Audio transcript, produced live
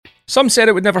Some said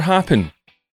it would never happen.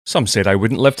 Some said I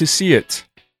wouldn't live to see it.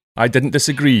 I didn't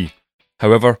disagree.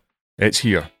 However, it's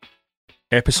here.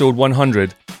 Episode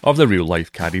 100 of the Real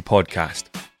Life Caddy podcast.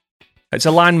 It's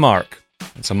a landmark.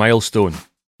 It's a milestone.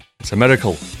 It's a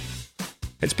miracle.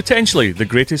 It's potentially the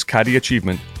greatest caddy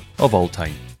achievement of all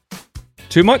time.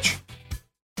 Too much?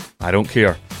 I don't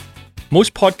care.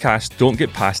 Most podcasts don't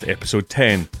get past episode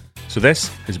 10, so this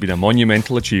has been a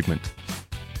monumental achievement.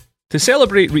 To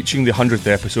celebrate reaching the 100th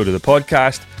episode of the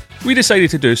podcast, we decided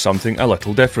to do something a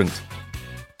little different.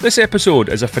 This episode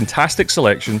is a fantastic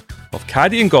selection of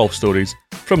caddy and golf stories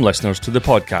from listeners to the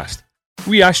podcast.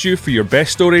 We asked you for your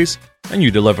best stories, and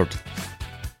you delivered.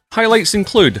 Highlights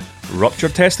include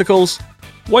ruptured testicles,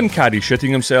 one caddy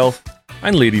shitting himself,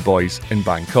 and ladyboys in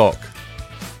Bangkok.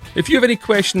 If you have any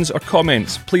questions or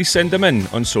comments, please send them in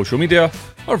on social media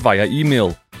or via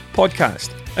email,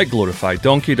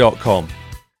 podcast@glorifieddonkey.com.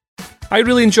 I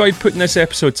really enjoyed putting this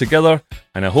episode together,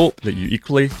 and I hope that you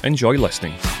equally enjoy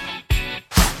listening.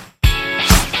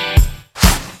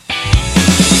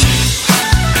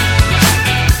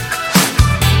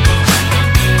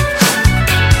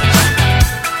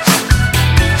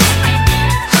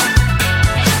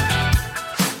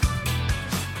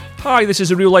 Hi, this is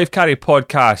a Real Life Caddy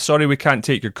podcast. Sorry we can't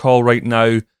take your call right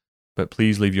now, but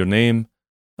please leave your name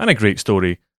and a great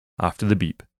story after the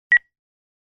beep.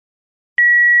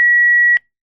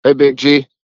 Hey, Big G,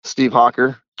 Steve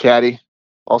Hawker, caddy,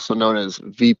 also known as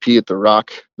VP at the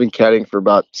Rock. Been caddying for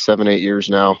about 7-8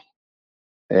 years now,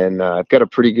 and I've got a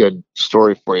pretty good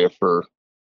story for you for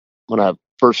when I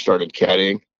first started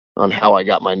caddying on how I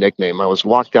got my nickname. I was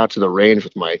walked out to the range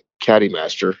with my caddy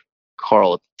master,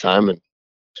 Carl, at the time, and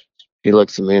he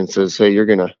looks at me and says, "Hey, you're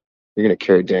gonna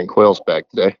carry Dan Quayle's bag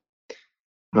today."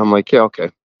 And I'm like, "Yeah,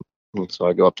 okay." And so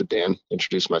I go up to Dan,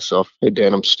 introduce myself. "Hey,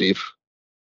 Dan, I'm Steve."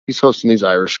 He's hosting these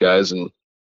Irish guys, and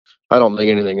I don't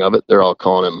think anything of it. They're all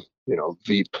calling him,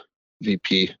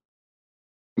 VP.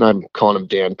 And I'm calling him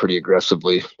Dan pretty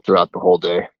aggressively throughout the whole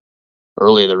day.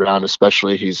 Early in the round,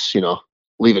 especially, he's,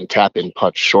 leaving tap-in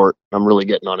putts short. I'm really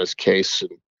getting on his case. And,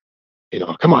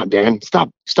 come on, Dan,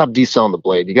 stop decelling the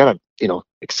blade. You got to,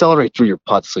 accelerate through your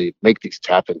putts so you make these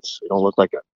tap-ins. You don't look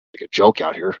like a joke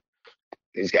out here.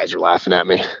 These guys are laughing at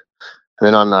me. And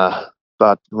then on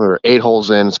we were 8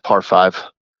 holes in, it's par 5.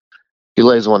 He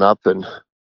lays one up, and the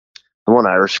one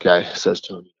Irish guy says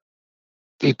to him,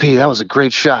 "VP, that was a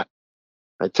great shot."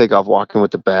 I take off walking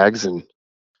with the bags, and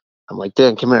I'm like,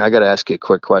 "Dan, come here. I got to ask you a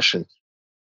quick question."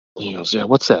 And he goes, "Yeah,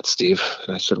 what's that, Steve?"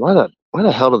 And I said, "Why the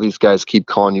hell do these guys keep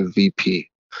calling you VP?"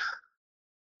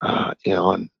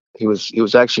 And he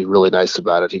was actually really nice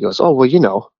about it. He goes, "Oh,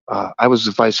 well, I was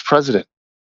the vice president."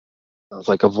 I was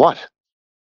like, "Of what?"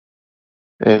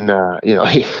 And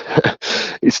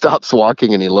he stops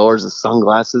walking and he lowers his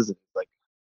sunglasses and he's like,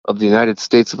 "Of the United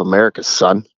States of America,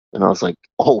 son." And I was like,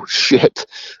 "Oh shit!"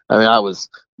 I mean, I was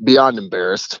beyond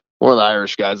embarrassed. One of the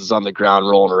Irish guys is on the ground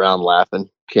rolling around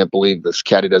laughing. Can't believe this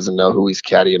caddy doesn't know who he's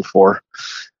caddying for.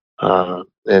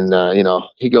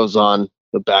 He goes on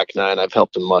the back 9. I've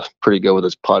helped him pretty good with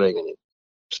his putting, and he's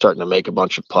starting to make a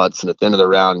bunch of putts. And at the end of the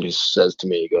round, he says to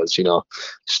me, he goes,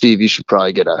 "Steve, you should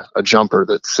probably get a jumper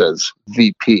that says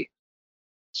VP."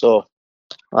 So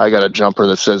I got a jumper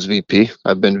that says VP.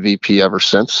 I've been VP ever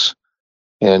since.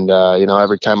 And,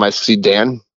 every time I see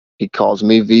Dan, he calls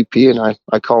me VP, and I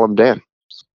call him Dan.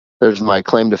 There's my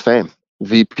claim to fame.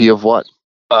 VP of what?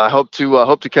 I hope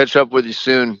to catch up with you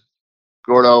soon,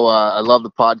 Gordo. I love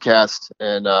the podcast,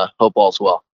 and hope all's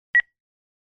well.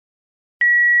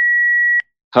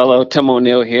 Hello, Tim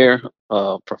O'Neill here,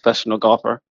 professional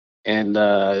golfer. And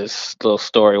this little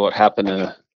story, what happened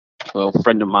to a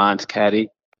friend of mine's caddy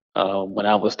when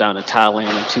I was down in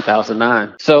Thailand in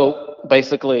 2009. So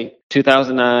basically,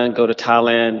 2009, go to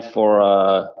Thailand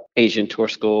for Asian tour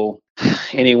school.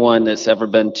 Anyone that's ever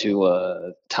been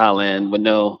to Thailand would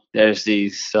know there's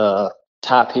these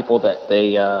Thai people that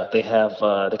they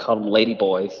call them lady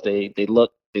boys. They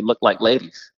look like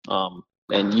ladies,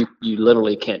 and you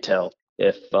literally can't tell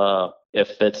if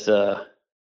it's a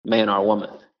man or a woman.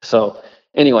 So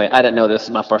anyway, I didn't know this. Is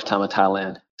my first time in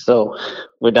Thailand. So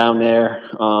we're down there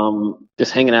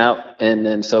just hanging out. And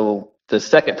then so the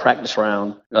second practice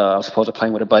round, I was supposed to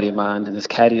play with a buddy of mine, and this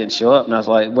caddy didn't show up. And I was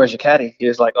like, "Where's your caddy?" He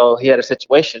was like, "Oh, he had a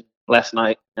situation last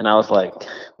night." And I was like,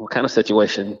 "What kind of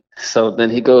situation?" So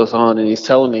then he goes on and he's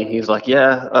telling me, he's like,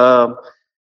 yeah,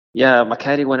 my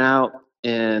caddy went out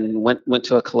and went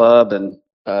to a club and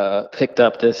picked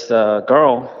up this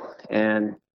girl,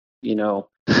 and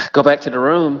go back to the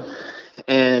room,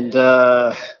 and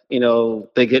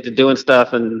they get to doing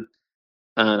stuff, and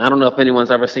I don't know if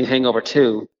anyone's ever seen Hangover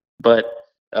 2, but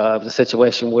The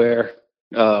situation where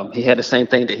he had the same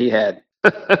thing that he had.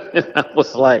 I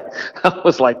was like,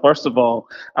 first of all,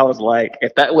 I was like,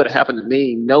 if that would have happened to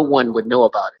me, no one would know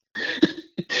about it.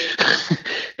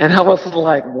 And I was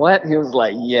like, what? He was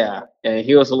like, yeah. And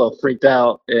he was a little freaked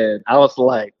out. And I was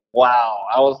like, wow.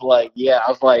 I was like, yeah.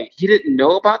 I was like, he didn't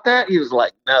know about that? He was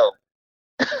like, no.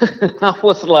 I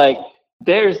was like,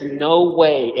 there's no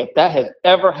way if that has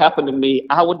ever happened to me,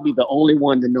 I would be the only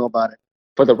one to know about it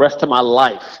for the rest of my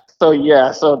life. So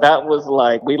yeah, so that was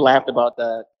like we laughed about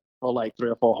that for like 3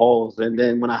 or 4 holes, and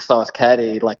then when I saw his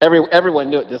caddy, like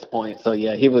everyone knew at this point. So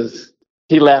yeah,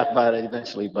 he laughed about it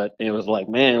eventually, but it was like,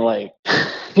 man, like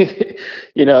he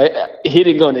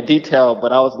didn't go into detail,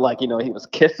 but I was like, he was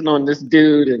kissing on this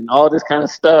dude and all this kind of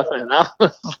stuff, and I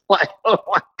was like, oh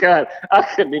my god, I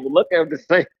couldn't even look at him to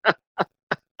say.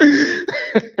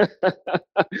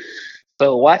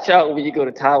 So watch out when you go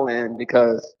to Thailand,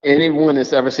 because anyone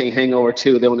that's ever seen Hangover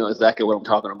 2, they'll know exactly what I'm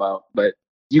talking about. But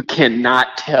you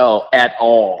cannot tell at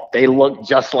all. They look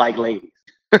just like ladies.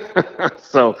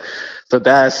 so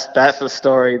that's a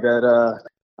story that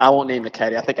I won't name the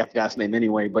caddy. I think I forgot his name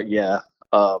anyway. But yeah,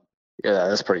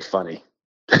 that's pretty funny.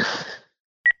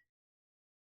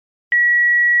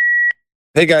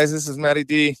 Hey guys, this is Matty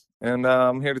D, and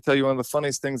I'm here to tell you one of the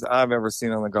funniest things I've ever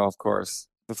seen on the golf course.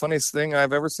 The funniest thing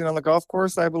I've ever seen on the golf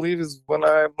course, I believe, is when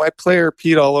my player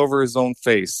peed all over his own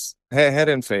face, head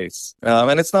and face.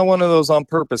 And it's not one of those on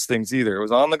purpose things either. It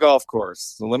was on the golf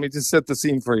course. So let me just set the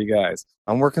scene for you guys.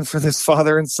 I'm working for this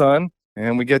father and son,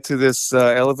 and we get to this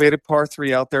elevated par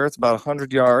 3 out there. It's about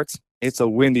 100 yards. It's a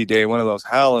windy day, one of those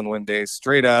howling wind days,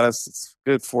 straight at us. It's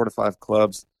good 4 to 5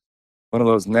 clubs. One of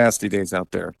those nasty days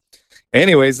out there.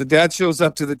 Anyways, the dad shows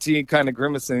up to the tee kind of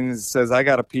grimacing and says, I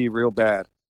got to pee real bad.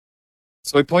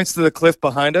 So he points to the cliff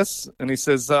behind us, and he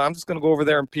says, I'm just going to go over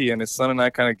there and pee. And his son and I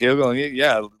kind of giggle, and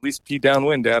yeah, at least pee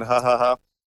downwind, Dad, ha, ha, ha.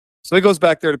 So he goes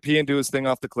back there to pee and do his thing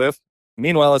off the cliff.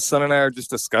 Meanwhile, his son and I are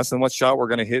just discussing what shot we're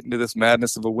going to hit into this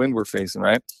madness of a wind we're facing,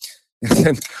 right? And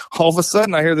then all of a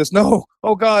sudden, I hear this, no,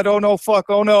 oh, God, oh, no, fuck,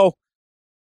 oh, no.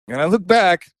 And I look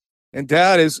back, and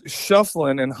Dad is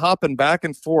shuffling and hopping back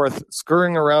and forth,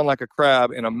 scurrying around like a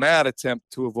crab in a mad attempt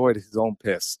to avoid his own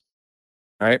piss,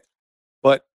 right?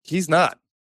 But he's not.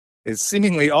 It's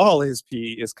seemingly all his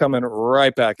pee is coming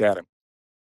right back at him.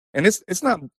 And it's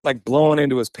not like blowing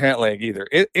into his pant leg either.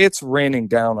 It's raining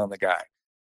down on the guy.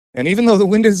 And even though the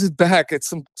wind is his back,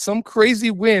 it's some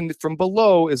crazy wind from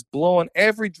below is blowing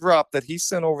every drop that he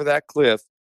sent over that cliff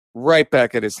right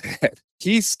back at his head.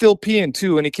 He's still peeing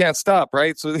too, and he can't stop,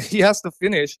 right? So he has to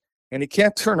finish, and he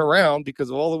can't turn around because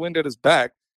of all the wind at his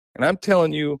back. And I'm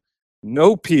telling you,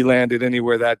 no pee landed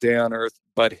anywhere that day on earth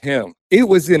but him. It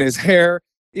was in his hair.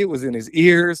 It was in his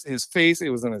ears, his face. It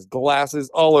was in his glasses,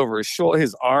 all over his shoulder,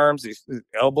 his arms, his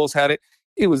elbows had it.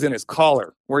 It was in his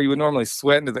collar where you would normally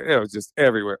sweat into it was just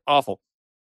everywhere. Awful.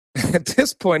 At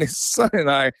this point, his son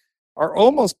and I are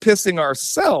almost pissing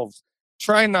ourselves,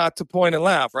 trying not to point and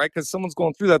laugh, right? Because someone's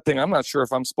going through that thing. I'm not sure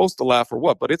if I'm supposed to laugh or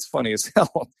what, but it's funny as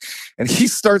hell. And he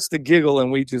starts to giggle,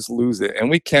 and we just lose it. And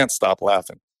we can't stop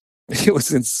laughing. It was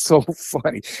so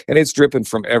funny. And it's dripping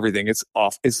from everything. It's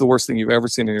off. It's the worst thing you've ever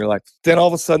seen in your life. Then all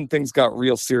of a sudden, things got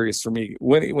real serious for me.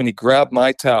 When he grabbed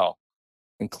my towel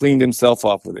and cleaned himself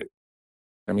off with it.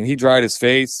 I mean, he dried his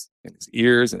face and his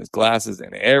ears and his glasses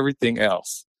and everything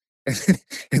else.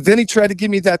 And then he tried to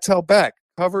give me that towel back,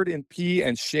 covered in pee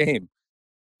and shame.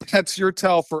 That's your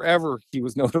towel forever, he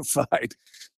was notified.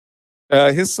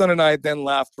 His son and I then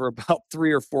laughed for about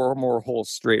 3 or 4 more holes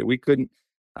straight.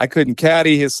 I couldn't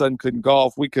caddy. His son couldn't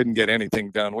golf. We couldn't get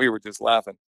anything done. We were just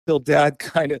laughing. Till Dad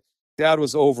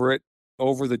was over it,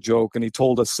 over the joke, and he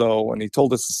told us so, and he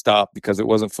told us to stop because it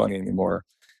wasn't funny anymore.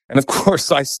 And of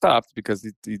course, I stopped because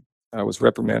I was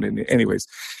reprimanded. Anyways,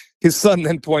 his son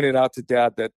then pointed out to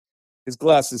Dad that his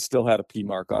glasses still had a pee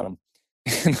mark on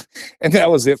them. And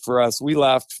that was it for us. We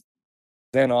laughed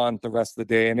then on the rest of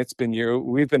the day, and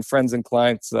we've been friends and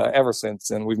clients ever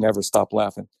since, and we've never stopped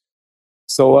laughing.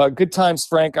 So good times,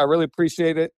 Frank. I really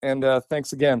appreciate it, and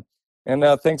thanks again. And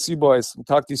thanks you boys. We'll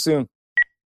talk to you soon.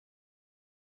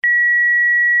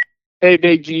 Hey,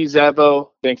 Big G, Zabo.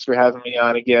 Thanks for having me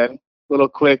on again. Little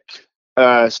quick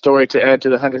story to add to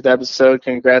the 100th episode.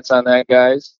 Congrats on that,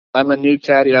 guys. I'm a new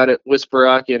caddy out at Whisper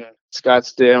Rock in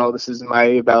Scottsdale. This is my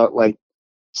about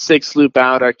 6th loop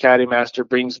out. Our caddy master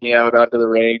brings me out onto the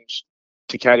range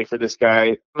to caddy for this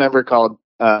guy, member called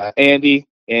Andy,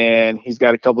 and he's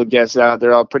got a couple of guests out.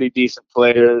 They're all pretty decent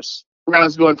players.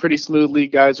 Round's going pretty smoothly.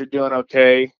 Guys are doing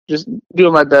okay. Just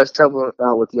doing my best, helping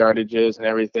out with yardages and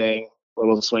everything.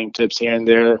 Little swing tips here and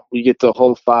there. We get to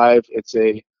hole 5. It's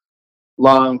a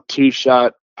long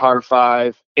 2-shot par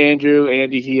 5.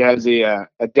 Andy, he has a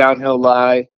downhill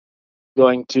lie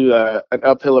going to an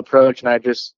uphill approach, and I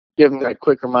just give him that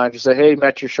quick reminder, say, hey,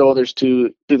 match your shoulders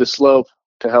to the slope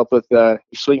to help with your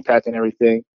swing path and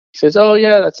everything. He says, oh,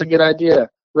 yeah, that's a good idea.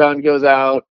 Round goes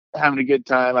out, having a good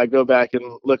time. I go back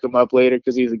and look him up later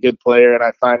because he's a good player, and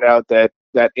I find out that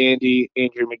Andrew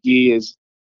McGee is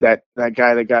that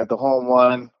guy that got the home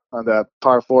run on the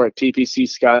par 4 at TPC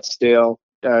Scottsdale,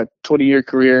 20-year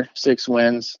career, 6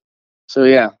 wins. So,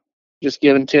 yeah, just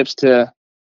giving tips to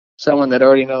someone that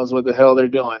already knows what the hell they're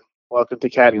doing. Welcome to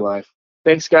Caddy Life.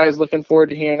 Thanks, guys. Looking forward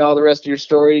to hearing all the rest of your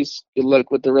stories. Good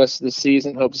luck with the rest of the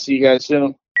season. Hope to see you guys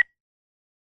soon.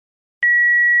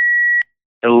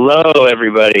 Hello,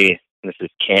 everybody. This is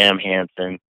Cam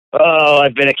Hansen. Oh,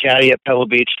 I've been a caddy at Pebble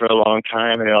Beach for a long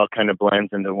time, and it all kind of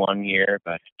blends into one year.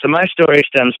 So my story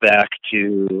stems back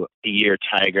to the year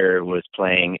Tiger was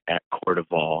playing at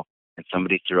Cordoval, and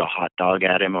somebody threw a hot dog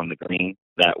at him on the green.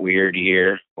 That weird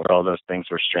year where all those things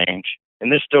were strange.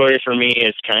 And this story for me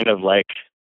is kind of like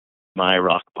my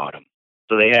rock bottom.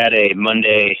 So they had a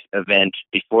Monday event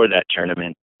before that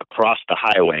tournament across the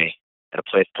highway at a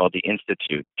place called the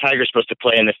Institute. Tiger's supposed to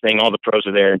play in this thing. All the pros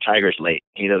are there, and Tiger's late.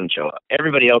 He doesn't show up.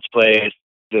 Everybody else plays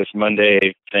this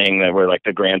Monday thing that where like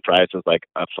the grand prize was like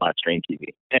a flat screen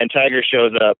TV. And Tiger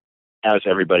shows up as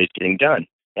everybody's getting done.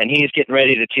 And he's getting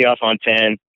ready to tee off on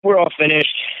 10. We're all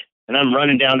finished. And I'm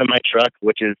running down to my truck,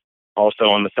 which is also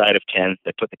on the side of 10.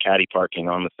 They put the caddy parking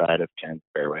on the side of 10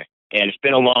 fairway. And it's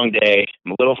been a long day.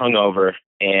 I'm a little hungover.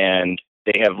 And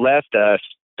they have left us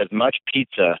as much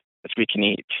pizza as we can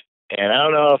eat. And I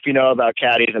don't know if you know about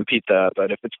caddies and pizza,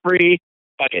 but if it's free,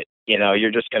 fuck it. You know,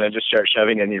 you're just going to just start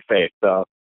shoving it in your face. So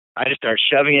I just start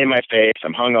shoving it in my face.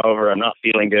 I'm hungover. I'm not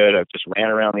feeling good. I just ran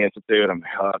around the Institute. I'm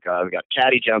like, oh, God, I got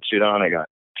caddy jumpsuit on. I got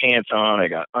pants on. I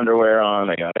got underwear on.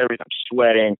 I got everything. I'm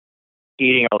sweating.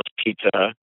 Eating all this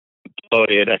pizza,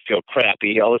 bloated, I feel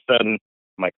crappy. All of a sudden,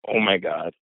 I'm like, oh my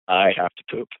God, I have to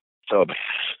poop. So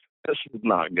this is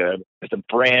not good. There's a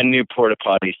brand new porta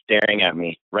potty staring at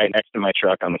me right next to my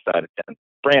truck on the side of 10.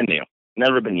 Brand new.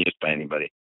 Never been used by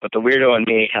anybody. But the weirdo in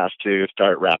me has to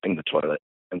start wrapping the toilet.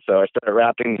 And so I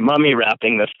started mummy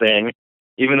wrapping this thing.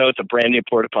 Even though it's a brand new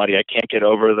porta potty, I can't get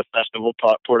over the festival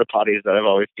porta potties that I've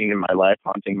always seen in my life,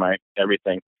 haunting my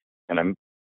everything. And I'm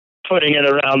putting it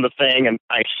around the thing, and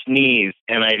I sneeze,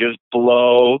 and I just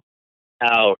blow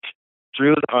out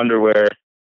through the underwear,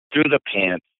 through the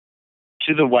pants,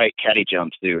 to the white caddy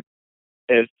jumpsuit.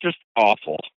 It's just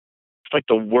awful. It's like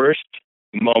the worst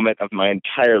moment of my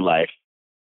entire life.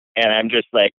 And I'm just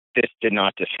like, this did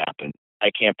not just happen. I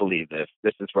can't believe this.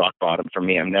 This is rock bottom for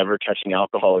me. I'm never touching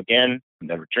alcohol again. I'm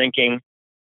never drinking.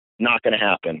 Not going to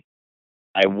happen.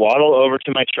 I waddle over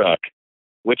to my truck,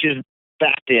 which is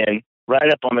backed in,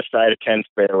 right up on the side of 10's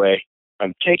fairway.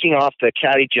 I'm taking off the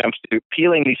caddy jumpsuit,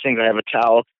 peeling these things. I have a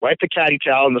towel, wipe the caddy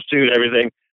towel in the suit,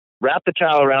 everything, wrap the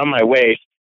towel around my waist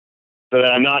so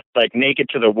that I'm not like naked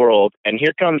to the world. And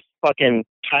here comes fucking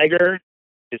Tiger,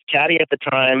 his caddy at the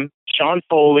time, Sean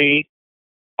Foley.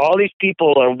 All these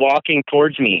people are walking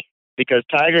towards me because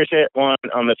Tiger's hit one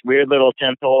on this weird little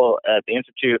 10th hole at the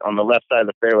Institute on the left side of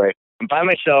the fairway. I'm by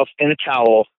myself in a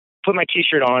towel, put my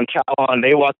t-shirt on, towel on.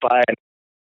 They walk by, and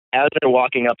as they're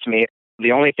walking up to me,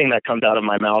 the only thing that comes out of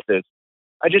my mouth is,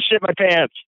 I just shit my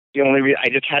pants. I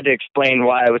just had to explain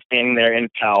why I was standing there in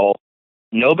a towel.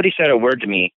 Nobody said a word to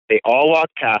me. They all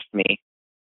walked past me,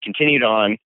 continued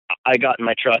on. I got in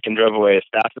my truck and drove away as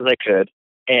fast as I could.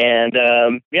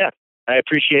 And, I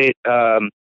appreciate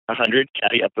 100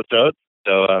 caddy episodes.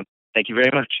 So thank you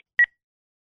very much.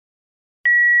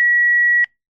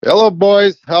 Hello,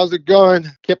 boys. How's it going?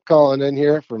 Kip calling in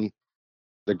here from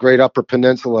the great Upper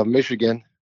Peninsula of Michigan.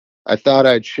 I thought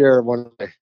I'd share one of my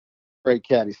great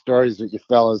caddy stories with you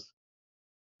fellas.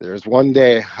 There's one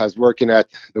day I was working at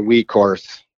the Wii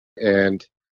course, and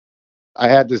I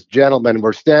had this gentleman.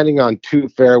 We're standing on 2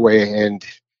 fairway, and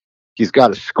he's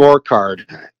got a scorecard,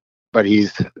 but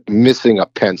he's missing a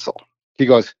pencil. He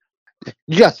goes,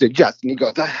 Justin, he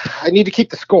goes, I need to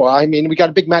keep the score. I mean, we got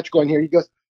a big match going here. He goes,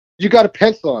 you got a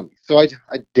pencil on me. So I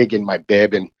dig in my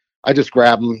bib, and I just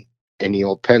grab him any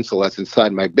old pencil that's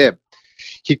inside my bib.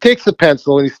 He takes the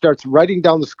pencil and he starts writing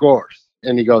down the scores.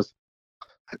 And he goes,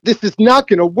 this is not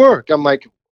going to work. I'm like,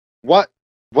 what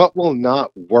will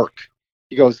not work?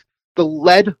 He goes, the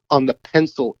lead on the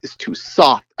pencil is too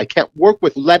soft. I can't work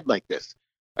with lead like this.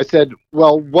 I said,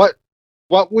 well, what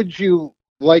would you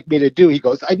like me to do? He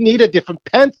goes, I need a different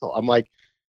pencil. I'm like,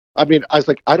 I was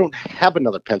like, I don't have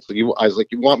another pencil. I was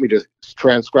like, you want me to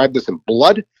transcribe this in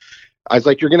blood? I was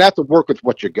like, you're going to have to work with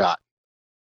what you got.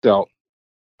 So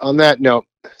on that note,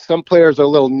 some players are a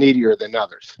little needier than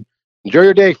others. Enjoy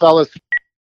your day, fellas.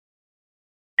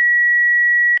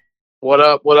 What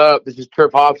up? What up? This is Trip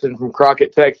Hobson from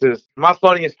Crockett, Texas. My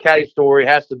funniest caddy story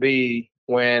has to be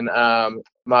when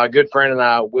my good friend and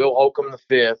I, Will Holcomb the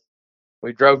fifth,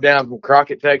 we drove down from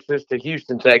Crockett, Texas to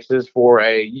Houston, Texas for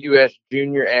a U.S.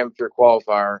 Junior Amateur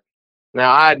Qualifier.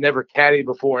 Now, I had never caddied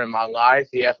before in my life.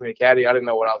 He asked me to caddy. I didn't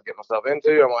know what I was getting myself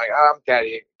into. I'm like, I'm caddy.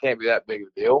 It can't be that big of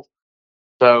a deal.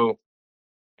 So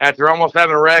after almost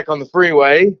having a wreck on the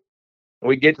freeway,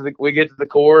 we get to the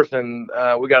course, and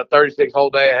we got a 36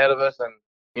 hole day ahead of us, and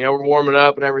we're warming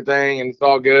up and everything, and it's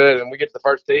all good. And we get to the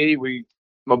first tee.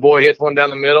 My boy hits one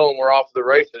down the middle, and we're off to the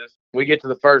races. We get to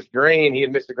the first green. He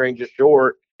had missed the green just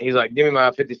short. He's like, "Give me my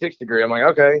 56 degree." I'm like,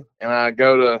 "Okay." And I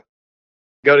go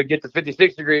to get the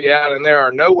 56 degree out, and there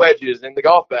are no wedges in the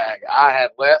golf bag. I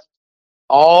had left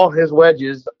all his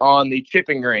wedges on the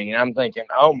chipping green. I'm thinking,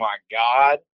 "Oh my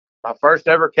God." My first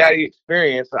ever caddy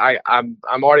experience. I'm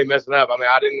already messing up. I mean,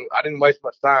 I didn't waste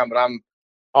much time, but I'm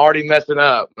already messing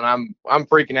up, and I'm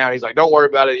freaking out. He's like, "Don't worry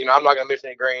about it. I'm not gonna miss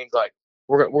any greens. Like,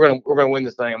 we're gonna win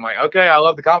this thing." I'm like, "Okay, I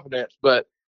love the confidence." But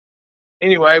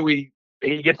anyway,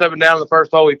 he gets up and down the first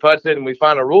hole. He putts it, and we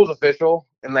find a rules official,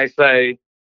 and they say,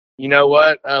 "You know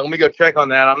what? Let me go check on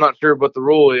that. I'm not sure what the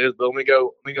rule is, but let me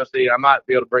go see. I might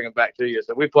be able to bring it back to you."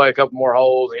 So we play a couple more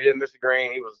holes, and he didn't miss a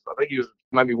green. I think he was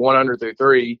maybe 100 through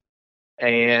 3.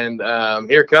 And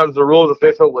here comes the rules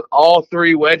official with all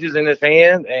 3 wedges in his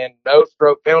hand and no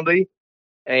stroke penalty.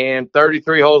 And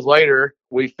 33 holes later,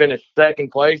 we finished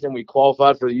second place, and we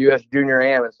qualified for the U.S. Junior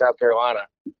Am in South Carolina.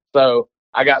 So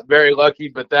I got very lucky,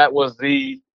 but that was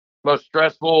the most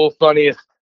stressful, funniest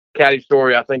caddy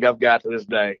story I think I've got to this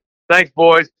day. Thanks,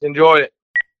 boys. Enjoy it.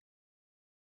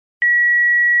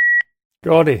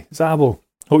 Gordy, Zabo,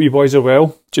 hope you boys are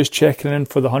well. Just checking in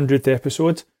for the 100th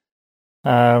episode.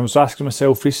 I was asking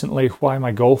myself recently why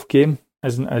my golf game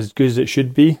isn't as good as it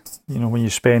should be. When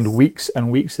you spend weeks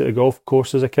and weeks at the golf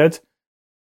course as a kid.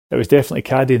 It was definitely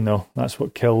caddying though. That's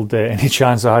what killed any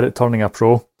chance I had at turning a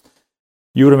pro.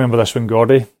 You remember this one,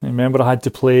 Gordy. Remember I had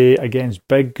to play against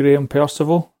Big Graham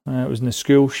Percival. It was in the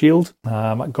school shield.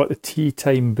 I got the tee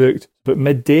time booked about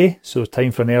midday, so time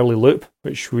for an early loop,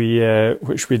 which we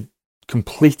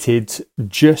completed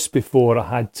just before I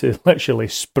had to literally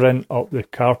sprint up the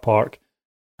car park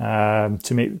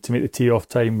to make the tee off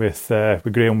time with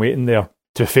Graham waiting there.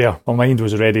 To be fair, my mind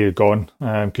was already gone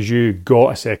because you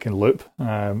got a second loop,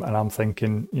 and I'm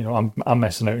thinking, I'm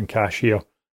missing out on cash here.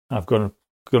 I've going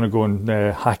to go and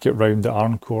hack it round the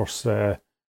Arn course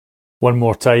one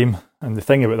more time. And the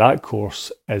thing about that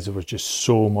course is there was just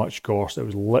so much gorse. It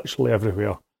was literally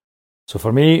everywhere. So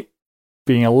for me,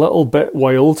 being a little bit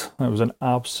wild, it was an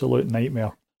absolute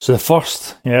nightmare. So the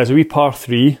first, is a wee par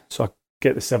 3. So I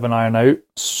get the 7-iron out,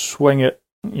 swung it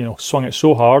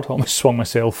so hard, I almost swung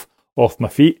myself off my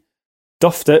feet,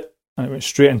 duffed it, and it went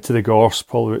straight into the gorse,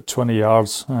 probably about 20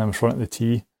 yards in front of the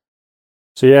tee.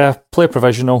 So play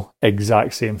provisional,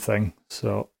 exact same thing.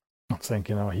 So I'm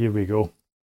thinking, here we go.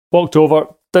 Walked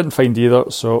over, didn't find either,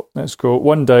 so let's go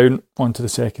one down onto the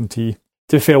second tee.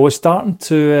 To be fair, I was starting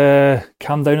to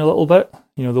calm down a little bit.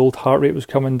 The old heart rate was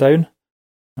coming down.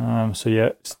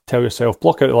 Tell yourself,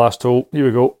 block out the last hole. Here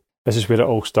we go. This is where it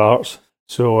all starts.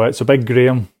 So it's a Big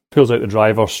Graham, pulls out the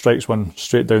driver, strikes one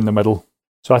straight down the middle.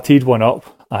 So I teed one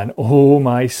up, and oh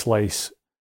my slice,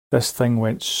 this thing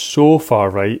went so far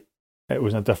right, it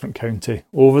was in a different county.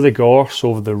 Over the gorse,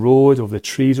 over the road, over the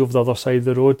trees over the other side of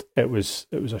the road, it was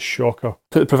a shocker.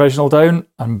 Put the provisional down,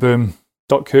 and boom,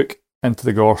 duck hook into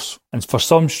the gorse. And for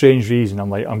some strange reason, I'm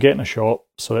like, I'm getting a shot,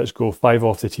 so let's go 5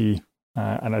 off the tee.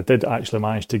 And I did actually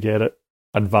manage to get it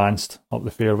advanced up the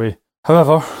fairway.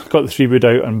 However, got the 3-wood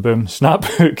out and boom, snap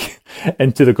hook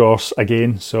into the gorse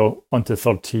again. So onto the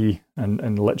third tee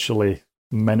and literally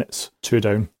minutes, 2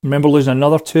 down. Remember losing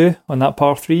another 2 on that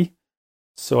par 3?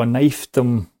 So I knifed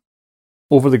them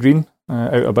over the green,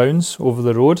 out of bounds, over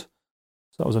the road. So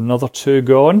that was another 2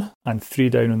 gone and 3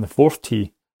 down on the fourth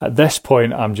tee. At this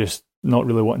point, I'm just not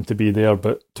really wanting to be there,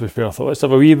 but to be fair, I thought let's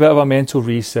have a wee bit of a mental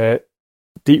reset.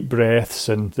 Deep breaths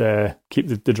and keep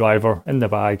the driver in the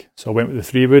bag. So I went with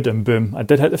the 3-wood and boom, I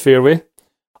did hit the fairway.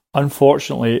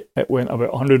 Unfortunately, it went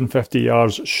about 150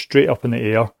 yards straight up in the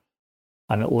air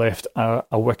and it left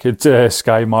a wicked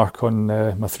sky mark on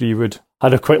my 3-wood.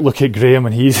 Had a quick look at Graham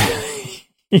and he's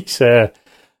I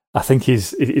think he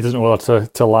doesn't know whether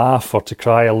to laugh or to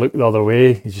cry or look the other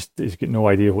way. He's got no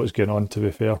idea what's going on, to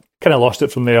be fair. Kind of lost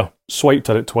it from there, swiped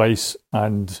at it twice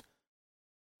and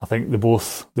I think they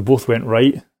both went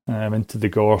right into the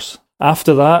gorse.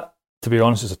 After that, to be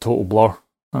honest, it's a total blur.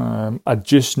 I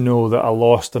just know that I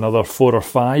lost another 4 or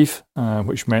 5,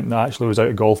 which meant that I actually was out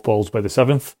of golf balls by the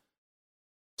 7th.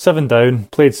 7 down,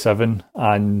 played 7,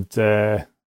 and that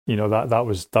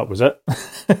was it.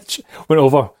 went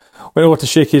over to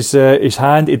shake his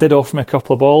hand. He did offer me a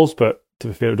couple of balls, but to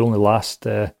be fair, it would only last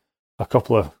a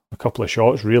couple of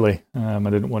shots really. I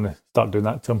didn't want to start doing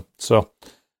that to him. So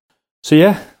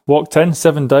yeah, walked in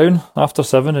 7 down after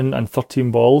 7 and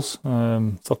 13 balls,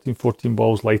 14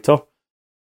 balls later.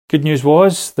 Good news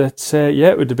was that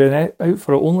it would have been out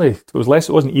for it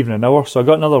wasn't even an hour, so I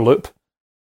got another loop.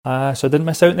 So I didn't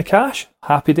miss out on the cash.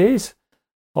 Happy days.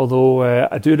 Although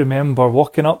I do remember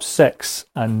walking up 6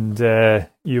 and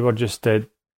you were just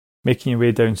making your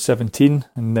way down 17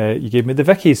 and you gave me the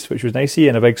Vickies, which was nice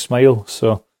and a big smile.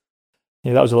 So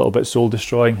yeah, that was a little bit soul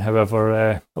destroying. However,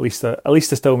 at least I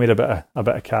still made a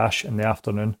bit of cash in the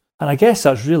afternoon. And I guess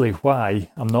that's really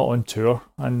why I'm not on tour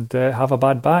and have a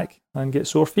bad back and get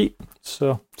sore feet.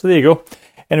 So there you go.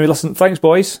 Anyway, listen, thanks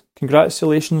boys.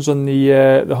 Congratulations on the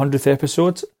 100th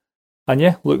episode. And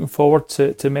yeah, looking forward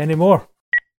to many more.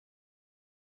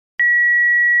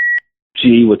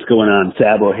 Gee, what's going on?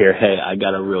 Sabo here. Hey, I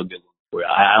got a real good one for you.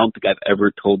 I don't think I've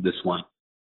ever told this one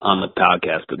on the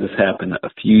podcast, but this happened a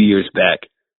few years back.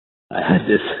 I had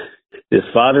this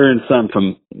father and son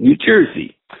from New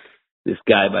Jersey. This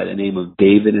guy by the name of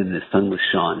David and his son was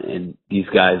Sean, and these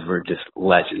guys were just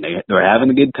legend. They were having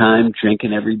a good time,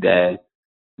 drinking every day.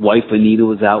 Wife Anita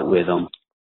was out with them,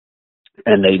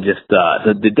 and they just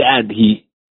the dad, it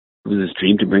was his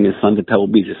dream to bring his son to Pebble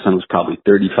Beach. His son was probably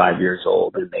 35 years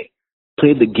old, and they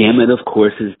played the gamut of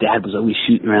courses. Dad was always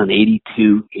shooting around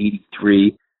 82,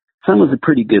 83. Son was a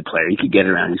pretty good player. He could get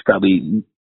around. He's probably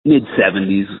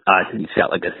mid-70s. I think he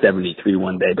shot like a 73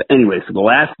 one day. But anyway, so the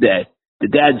last day, the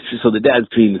dad's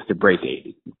dream is to break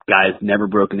 80. Guy's never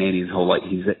broken 80 his whole life.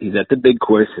 He's at the big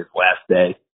course his last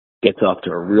day, gets off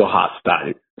to a real hot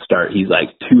start. He's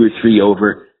like 2 or 3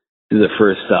 over through the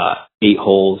first 8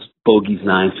 holes, bogeys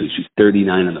 9, so he shoots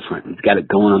 39 on the front. He's got it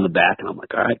going on the back, and I'm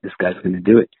like, all right, this guy's going to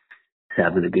do it. He's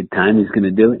having a good time. He's going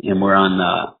to do it. And we're on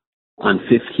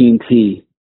 15 tee.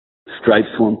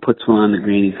 Stripes one, puts one on the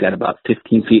green. He's got about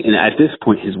 15 feet. And at this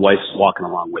point, his wife's walking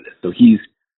along with us. So he's,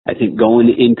 I think, going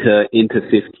into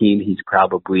 15, he's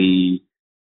probably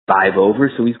 5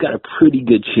 over. So he's got a pretty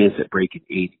good chance at breaking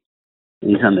 80.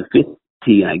 And he's on the 5th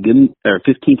tee, and I give him, or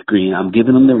 15th green. I'm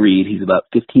giving him the read. He's about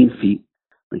 15 feet.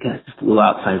 The guy's just a little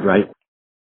outside right.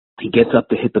 He gets up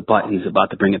to hit the button. He's about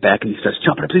to bring it back, and he starts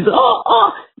jumping up. He's like, oh!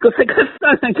 He goes,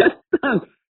 I got stung.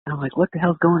 And I'm like, what the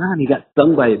hell's going on? He got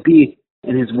stung by a bee.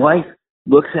 And his wife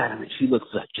looks at him, and she looks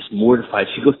like just mortified.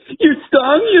 She goes, you're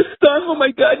stung? Oh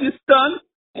my God, you're stung?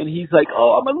 And he's like,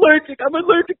 oh, I'm allergic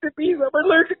to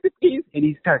bees. And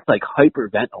he starts like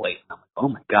hyperventilating. I'm like, oh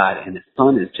my God. And his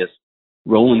son is just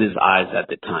rolling his eyes at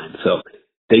the time. So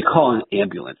they call an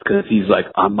ambulance because he's like,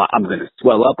 I'm going to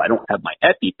swell up. I don't have my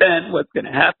EpiPen. What's going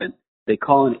to happen? They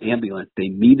call an ambulance. They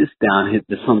meet us down.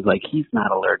 The son's like, he's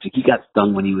not allergic. He got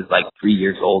stung when he was like 3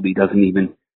 years old. He doesn't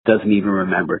even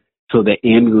remember. So the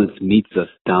ambulance meets us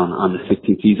down on the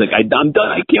 16th. He's like, I'm done.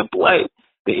 I can't play.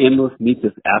 The ambulance meets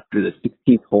us after the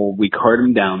 16th hole. We cart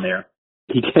him down there.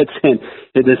 He gets in.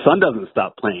 The son doesn't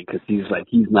stop playing because he's like,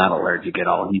 he's not allergic at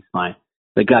all. He's fine.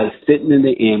 The guy's sitting in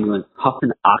the ambulance,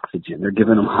 huffing oxygen. They're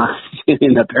giving him oxygen,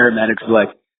 and the paramedics are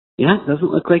like, yeah, it doesn't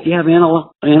look like you have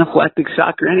anaphylactic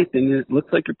shock or anything. It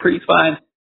looks like you're pretty fine.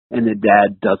 And the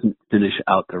dad doesn't finish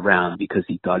out the round because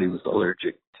he thought he was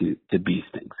allergic to bee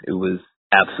stings. It was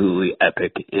absolutely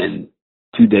epic, and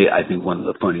to date, I think one of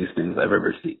the funniest things I've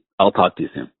ever seen. I'll talk to you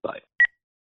soon. Bye.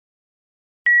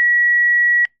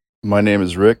 My name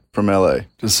is Rick from LA.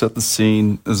 To set the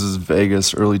scene, this is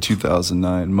Vegas, early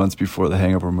 2009, months before the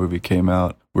Hangover movie came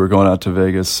out. We were going out to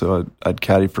Vegas, so I'd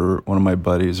caddy for one of my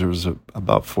buddies. There was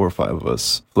about 4 or 5 of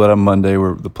us. Flew out on Monday,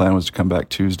 where the plan was to come back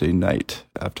Tuesday night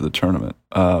after the tournament.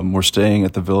 We're staying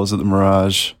at the Villas at the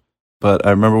Mirage, but I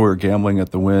remember we were gambling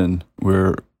at the Wynn.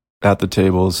 We're at the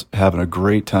tables, having a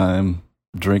great time,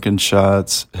 drinking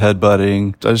shots,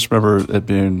 headbutting. I just remember it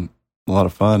being a lot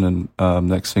of fun, and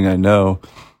next thing I know,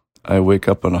 I wake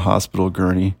up on a hospital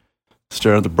gurney,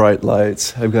 staring at the bright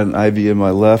lights. I've got an IV in my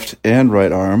left and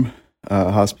right arm,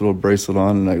 hospital bracelet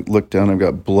on, and I look down, I've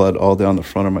got blood all down the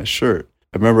front of my shirt.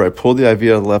 I remember I pulled the IV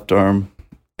out of the left arm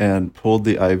and pulled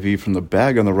the IV from the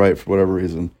bag on the right for whatever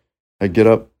reason. I get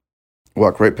up,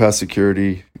 walk right past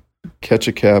security, catch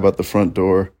a cab out the front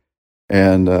door,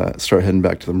 and start heading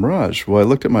back to the Mirage. Well, I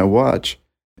looked at my watch,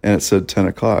 and it said 10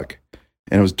 o'clock,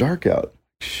 and it was dark out.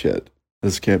 Shit,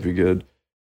 this can't be good.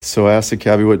 So I asked the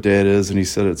cabbie what day it is, and he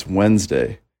said it's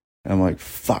Wednesday. And I'm like,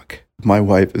 fuck, my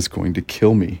wife is going to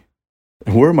kill me.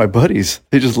 And where are my buddies?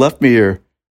 They just left me here.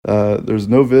 There's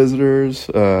no visitors.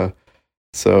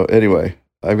 So anyway,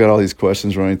 I've got all these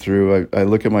questions running through. I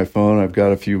look at my phone. I've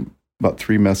got about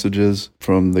 3 messages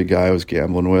from the guy I was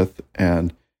gambling with.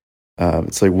 And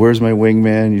it's like, where's my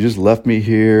wingman? You just left me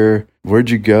here. Where'd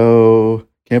you go?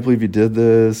 Can't believe you did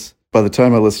this. By the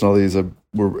time I listen to all these,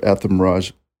 we're at the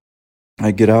Mirage.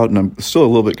 I get out and I'm still a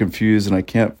little bit confused, and I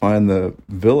can't find the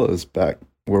villas back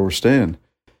where we're staying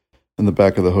in the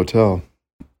back of the hotel.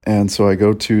 And so I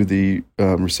go to the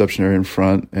reception area in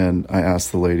front, and I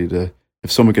ask the lady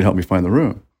if someone could help me find the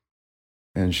room.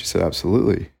 And she said,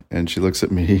 absolutely. And she looks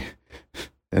at me,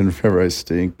 and remember, I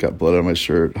stink, got blood on my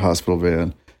shirt, hospital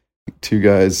van. 2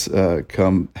 guys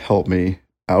come help me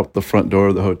out the front door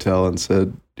of the hotel and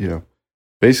said,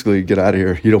 basically, get out of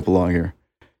here. You don't belong here.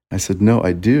 I said, no,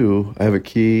 I do. I have a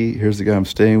key. Here's the guy I'm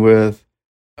staying with.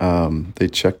 They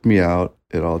checked me out.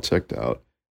 It all checked out.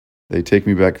 They take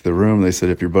me back to the room. They said,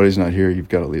 if your buddy's not here, you've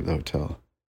got to leave the hotel.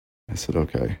 I said,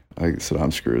 okay. I said,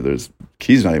 I'm screwed.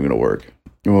 Key's not even going to work.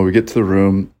 And when we get to the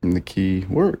room, and the key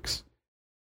works.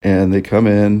 And they come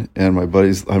in, and my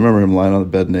buddy's, I remember him lying on the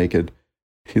bed naked.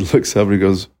 He looks up and he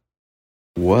goes,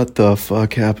 what the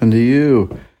fuck happened to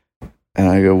you? And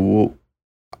I go, well,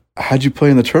 how'd you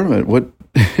play in the tournament? What?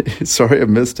 Sorry, I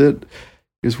missed it.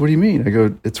 He goes, what do you mean? I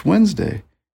go, it's Wednesday.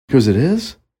 He goes, it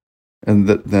is? And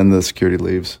then the security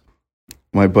leaves.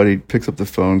 My buddy picks up the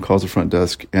phone, calls the front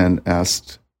desk, and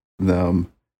asks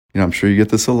them, I'm sure you get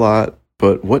this a lot,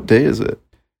 but what day is it?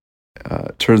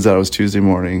 Turns out it was Tuesday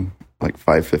morning, like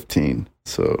 5:15.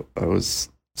 So I was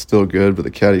still good, but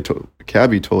the cabbie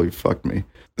totally fucked me.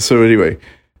 So anyway,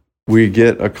 we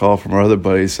get a call from our other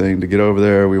buddy saying to get over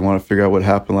there. We want to figure out what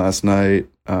happened last night.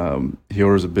 He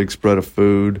orders a big spread of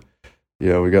food.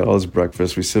 We got all this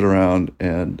breakfast. We sit around,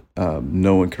 and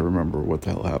no one can remember what the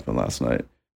hell happened last night.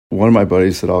 One of my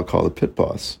buddies said, I'll call the pit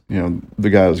boss, the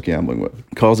guy I was gambling with.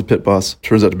 Calls the pit boss.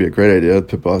 Turns out to be a great idea. The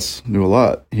pit boss knew a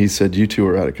lot. He said, you two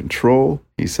are out of control.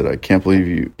 He said, I can't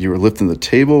believe you were lifting the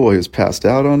table while he was passed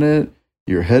out on it.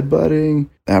 You're headbutting.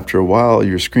 After a while,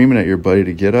 you're screaming at your buddy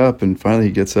to get up, and finally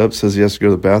he gets up, says he has to go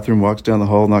to the bathroom, walks down the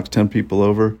hall, knocks 10 people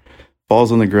over,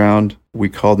 falls on the ground. We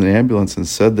called an ambulance and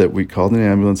said that we called an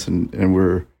ambulance and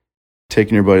we're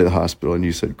taking your buddy to the hospital. And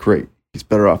you said, great, he's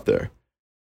better off there.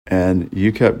 And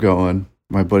you kept going.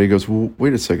 My buddy goes, well,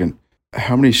 wait a second.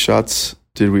 How many shots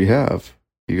did we have?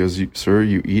 He goes, sir,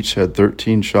 you each had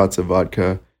 13 shots of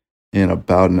vodka in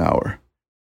about an hour.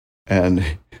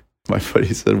 And my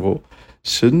buddy said, well,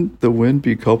 shouldn't the wind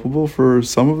be culpable for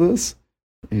some of this?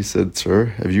 He said, sir,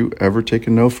 have you ever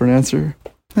taken no for an answer?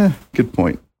 Good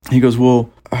point. He goes,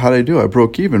 well, how'd I do? I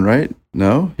broke even, right?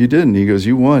 No, you didn't. He goes,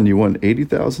 you won. You won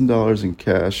 $80,000 in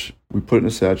cash. We put it in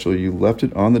a satchel. You left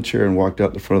it on the chair and walked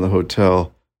out the front of the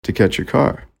hotel to catch your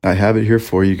car. I have it here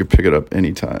for you. You can pick it up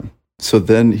anytime. So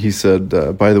then he said,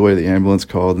 by the way, the ambulance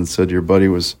called and said your buddy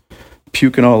was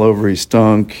puking all over. He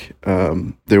stunk.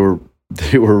 They were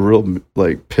real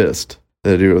pissed.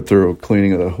 They do a thorough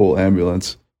cleaning of the whole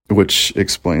ambulance, which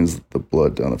explains the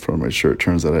blood down the front of my shirt.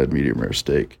 Turns out I had medium rare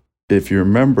steak. If you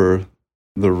remember,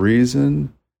 the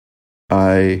reason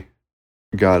I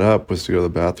got up was to go to the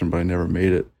bathroom, but I never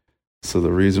made it. So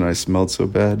the reason I smelled so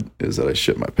bad is that I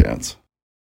shit my pants.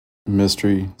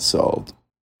 Mystery solved.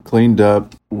 Cleaned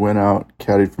up, went out,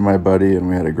 caddied for my buddy, and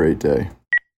we had a great day.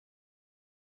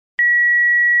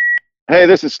 Hey,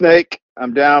 this is Snake.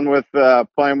 I'm down with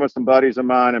playing with some buddies of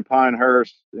mine in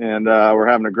Pinehurst, and we're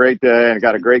having a great day, and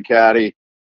got a great caddy,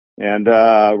 and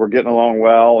we're getting along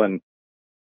well, and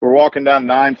we're walking down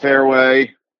 9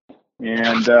 fairway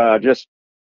and just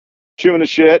chewing the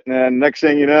shit, and then next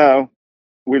thing you know,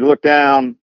 we look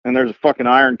down, and there's a fucking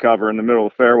iron cover in the middle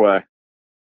of the fairway,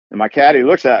 and my caddy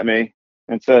looks at me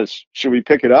and says, should we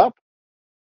pick it up?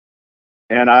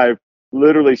 And I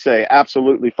literally say,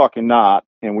 absolutely fucking not,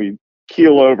 and we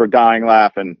keel over dying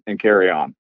laughing and carry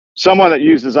on. Someone that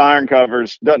uses iron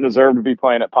covers doesn't deserve to be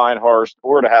playing at Pinehurst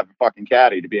or to have a fucking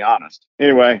caddy, to be honest.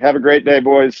 Anyway, have a great day,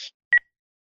 boys.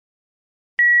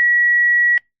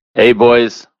 Hey,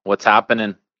 boys. What's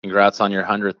happening? Congrats on your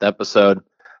 100th episode.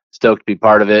 Stoked to be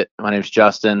part of it. My name's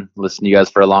Justin. Listened to you guys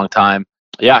for a long time.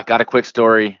 Yeah, got a quick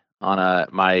story on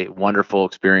my wonderful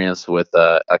experience with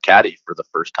a caddy for the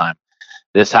first time.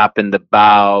 This happened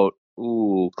about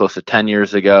close to 10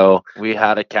 years ago. We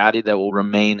had a caddy that will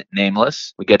remain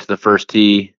nameless. We get to the first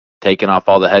tee, taking off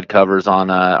all the head covers on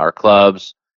our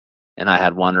clubs, and I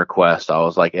had one request. I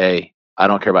was like, hey, I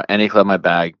don't care about any club in my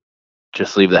bag.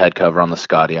 Just leave the head cover on the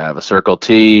Scotty. I have a circle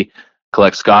tee,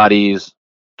 collect Scotties,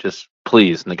 just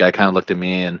please. And the guy kind of looked at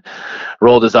me and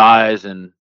rolled his eyes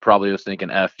and probably was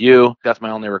thinking, F you. That's my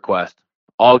only request.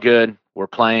 All good. We're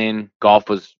playing. Golf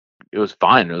was it was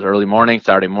fine. It was early morning,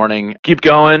 Saturday morning. Keep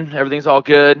going. Everything's all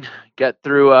good. Get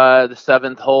through the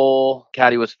 7th hole.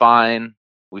 Caddy was fine.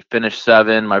 We finished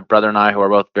 7. My brother and I, who are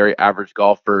both very average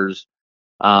golfers,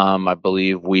 I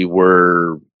believe we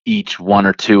were each 1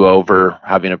 or 2 over,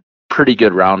 having a pretty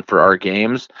good round for our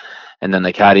games. And then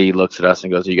the caddy looks at us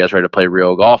and goes, "Are you guys ready to play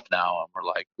real golf now?" And we're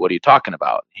like, "What are you talking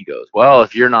about?" He goes, "Well,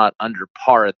 if you're not under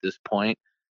par at this point,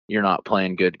 you're not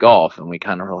playing good golf." And we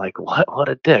kind of were like, What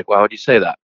a dick. Why would you say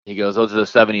that? He goes, "Those are the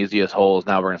 7 easiest holes.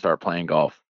 Now we're going to start playing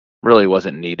golf." Really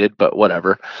wasn't needed, but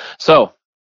whatever. So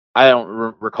I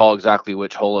don't recall exactly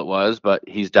which hole it was, but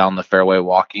he's down the fairway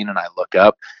walking, and I look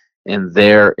up, and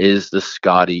there is the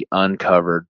Scotty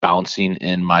uncovered, bouncing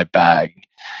in my bag.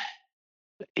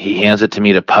 He hands it to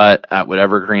me to putt at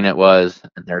whatever green it was,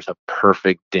 and there's a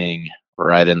perfect ding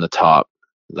right in the top.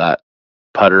 That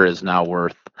putter is now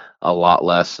worth a lot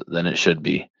less than it should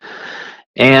be.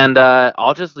 And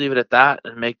I'll just leave it at that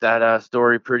and make that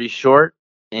story pretty short.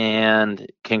 And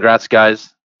congrats,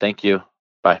 guys. Thank you.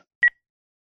 Bye.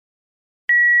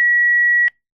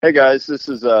 Hey guys, this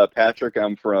is Patrick.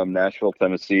 I'm from Nashville,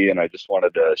 Tennessee, and I just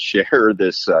wanted to share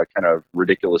this kind of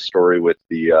ridiculous story with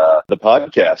the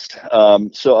podcast.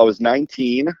 So I was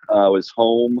 19. I was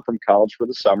home from college for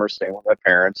the summer, staying with my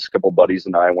parents. A couple buddies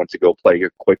and I went to go play a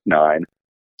quick 9.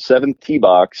 7th tee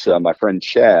box, my friend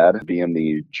Chad, being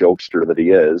the jokester that he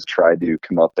is, tried to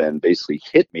come up and basically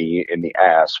hit me in the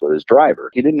ass with his driver.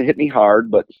 He didn't hit me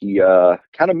hard, but he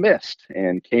kind of missed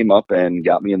and came up and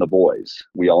got me in the boys.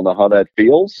 We all know how that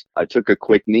feels. I took a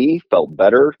quick knee, felt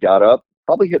better, got up,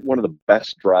 probably hit one of the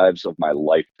best drives of my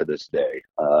life to this day,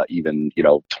 even,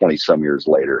 20 some years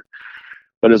later.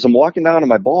 But as I'm walking down to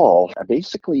my ball, I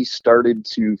basically started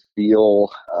to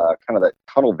feel kind of that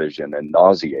tunnel vision and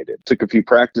nauseated. Took a few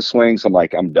practice swings. I'm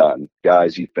like, I'm done.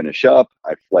 Guys, you finish up.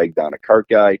 I flagged down a cart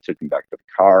guy, took him back to the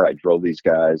car. I drove these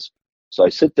guys. So I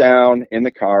sit down in the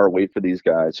car, wait for these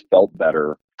guys, felt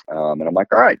better. And I'm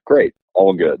like, all right, great,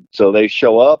 all good. So they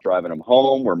show up, driving them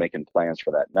home. We're making plans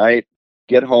for that night.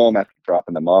 Get home after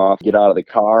dropping them off, get out of the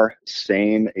car,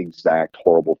 same exact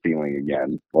horrible feeling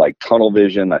again. Like tunnel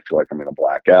vision, I feel like I'm going to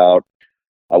black out.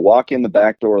 I walk in the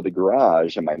back door of the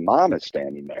garage and my mom is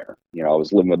standing there. I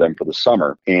was living with them for the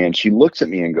summer. And she looks at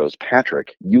me and goes,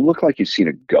 "Patrick, you look like you've seen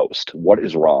a ghost. What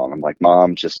is wrong?" I'm like,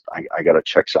 "Mom, I got to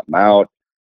check something out."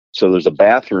 So there's a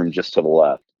bathroom just to the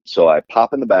left. So I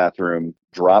pop in the bathroom,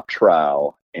 drop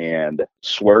trowel, and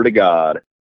swear to God,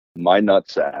 my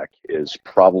nutsack is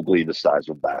probably the size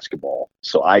of a basketball.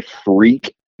 So I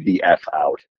freak the F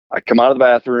out. I come out of the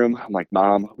bathroom. I'm like,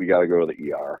 "Mom, we got to go to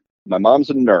the ER. My mom's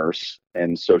a nurse.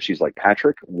 And so she's like,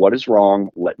 "Patrick, what is wrong?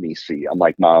 Let me see." I'm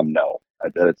like, "Mom, no,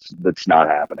 that's not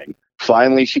happening."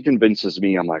 Finally, she convinces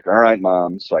me. I'm like, "All right,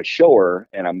 Mom." So I show her,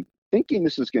 and I'm thinking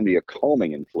this is going to be a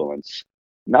calming influence.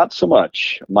 Not so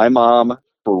much. My mom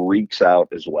freaks out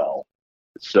as well.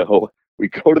 So we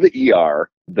go to the ER.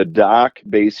 The doc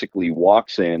basically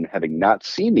walks in, having not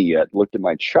seen me yet, looked at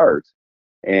my chart,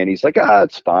 and he's like,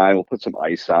 "It's fine. We'll put some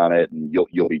ice on it, and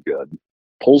you'll be good."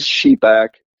 Pulls the sheet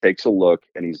back, takes a look,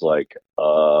 and he's like,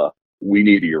 "We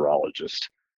need a urologist."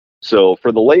 So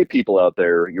for the lay people out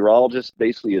there, urologist,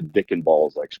 basically a dick and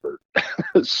balls expert.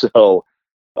 So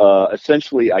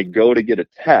essentially, I go to get a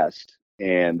test,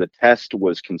 and the test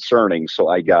was concerning, so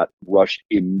I got rushed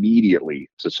immediately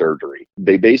to surgery.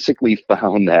 They basically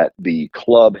found that the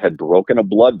club had broken a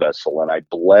blood vessel, and I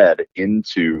bled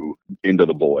into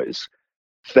the boys.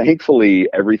 Thankfully,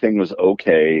 everything was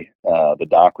okay. The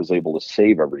doc was able to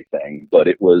save everything, but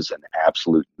it was an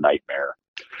absolute nightmare.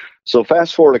 So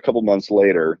fast forward a couple months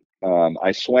later,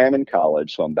 I swam in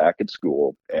college, so I'm back at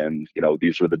school, and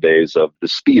these were the days of the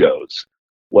Speedos.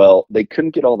 Well, they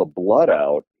couldn't get all the blood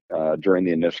out during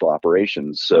the initial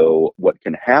operations. So what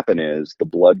can happen is the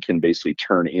blood can basically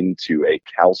turn into a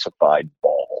calcified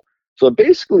ball. So it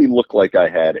basically looked like I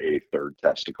had a third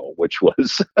testicle, which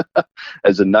was,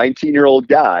 as a 19-year-old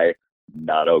guy,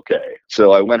 not okay.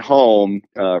 So I went home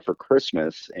for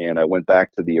Christmas, and I went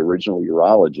back to the original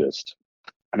urologist.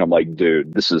 And I'm like,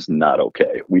 "Dude, this is not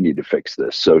okay. We need to fix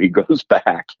this." So he goes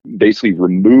back, basically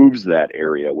removes that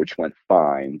area, which went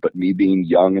fine. But me being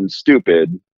young and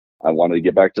stupid, I wanted to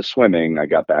get back to swimming. I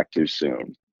got back too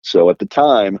soon. So at the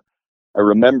time, I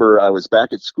remember I was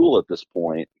back at school at this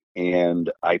point,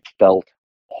 and I felt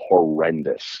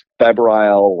horrendous.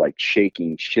 Febrile, like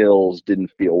shaking, chills,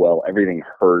 didn't feel well. Everything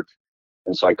hurt.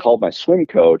 And so I called my swim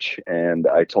coach, and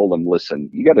I told him, "Listen,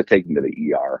 you got to take me to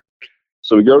the ER."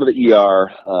 So we go to the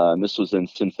ER, and this was in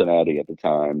Cincinnati at the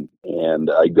time, and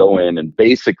I go in, and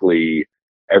basically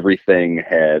everything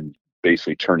had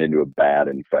basically turned into a bad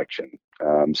infection.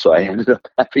 So I ended up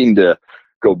having to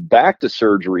go back to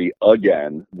surgery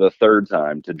again, the third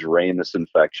time, to drain this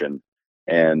infection.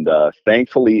 And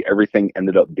thankfully, everything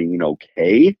ended up being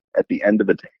okay at the end of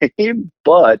the day.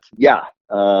 But yeah,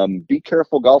 be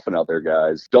careful golfing out there,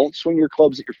 guys. Don't swing your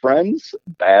clubs at your friends.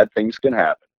 Bad things can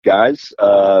happen. Guys,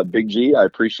 Big G, I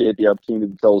appreciate the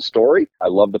opportunity to tell a story. I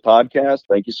love the podcast.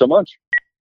 Thank you so much.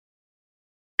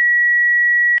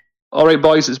 All right,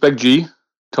 boys, it's Big G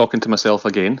talking to myself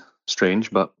again. Strange,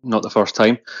 but not the first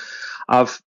time.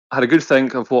 I've had a good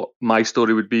think of what my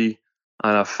story would be,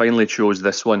 and I finally chose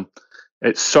this one.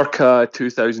 It's circa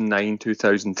 2009,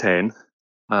 2010,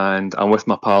 and I'm with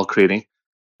my pal Craney,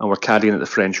 and we're caddying at the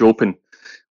French Open.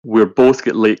 We both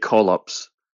get late call-ups,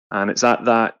 and it's at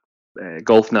that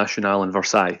Golf National in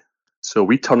Versailles. So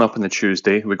we turn up on the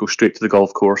Tuesday, we go straight to the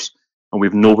golf course, and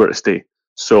we've nowhere to stay.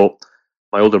 So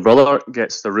my older brother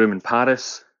gets the room in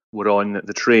Paris. We're on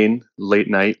the train late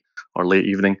night or late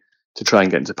evening to try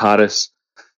and get into Paris,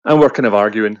 and we're kind of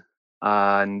arguing.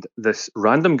 And this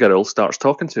random girl starts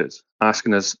talking to us,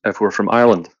 asking us if we're from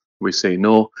Ireland. We say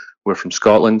no, we're from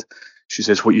Scotland. She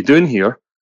says, "What are you doing here?"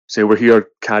 Say, "We're here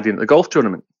caddying at the golf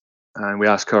tournament." And we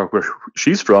ask her where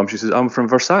she's from. She says, "I'm from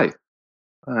Versailles."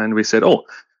 And we said, "Oh,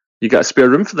 you got a spare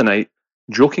room for the night?"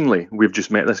 Jokingly, we've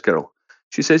just met this girl.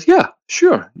 She says, "Yeah,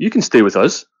 sure, you can stay with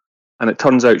us." And it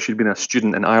turns out she'd been a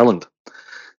student in Ireland.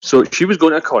 So she was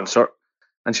going to a concert,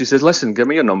 and she says, "Listen, give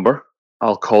me your number.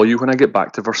 I'll call you when I get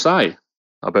back to Versailles."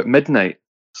 About midnight.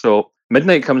 So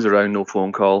midnight comes around, no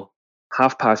phone call.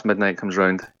 midnight comes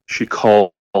around. She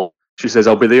calls. She says,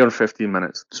 "I'll be there in 15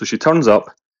 minutes. So she turns up.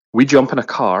 We jump in a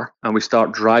car, and we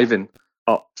start driving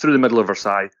up through the middle of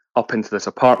Versailles, up into this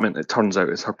apartment. It turns out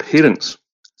it's her parents.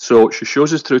 So she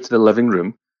shows us through to the living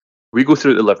room. We go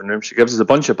through the living room. She gives us a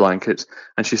bunch of blankets,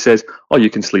 and she says, "Oh, you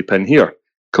can sleep in here."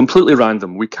 Completely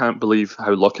random. We can't believe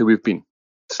how lucky we've been.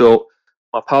 So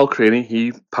my pal Craney,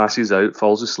 he passes out,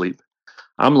 falls asleep.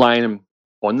 I'm lying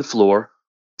on the floor,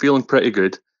 feeling pretty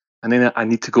good, and then I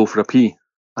need to go for a pee.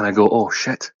 And I go, "Oh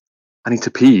shit, I need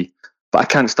to pee." But I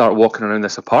can't start walking around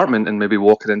this apartment and maybe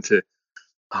walking into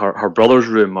her brother's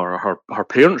room or her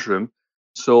parents' room.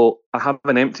 So I have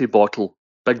an empty bottle,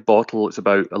 big bottle. It's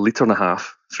about 1.5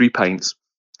 litres, 3 pints.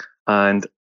 And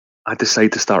I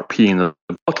decide to start peeing in the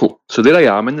bottle. So there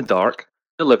I am in the dark,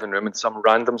 in the living room in some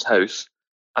random's house,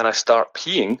 and I start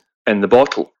peeing in the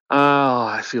bottle.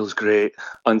 Ah, it feels great.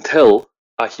 Until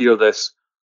I hear this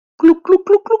gloop, gloop,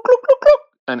 gloop, gloop, gloop, gloop, gloop.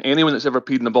 And anyone that's ever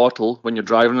peed in a bottle, when you're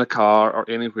driving in a car or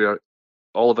anywhere,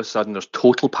 all of a sudden there's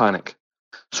total panic.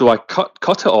 So I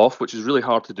cut it off, which is really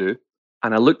hard to do.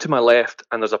 And I look to my left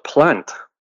and there's a plant.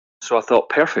 So I thought,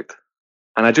 perfect.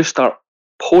 And I just start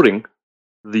pouring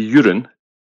the urine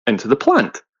into the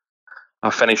plant. I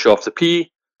finish off the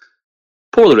pee,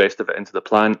 pour the rest of it into the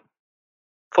plant,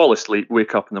 fall asleep,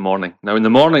 wake up in the morning. Now in the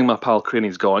morning, my pal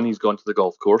Craney's gone. He's gone to the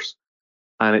golf course.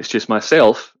 And it's just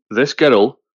myself, this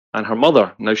girl, and her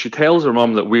mother. Now she tells her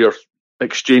mum that we are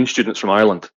exchange students from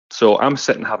Ireland. So I'm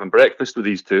sitting having breakfast with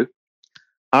these two.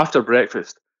 After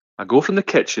breakfast, I go from the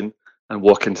kitchen and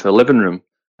walk into the living room.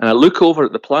 And I look over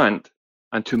at the plant,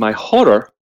 and to my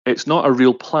horror, it's not a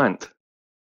real plant.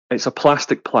 It's a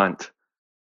plastic plant.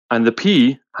 And the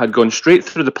pee had gone straight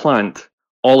through the plant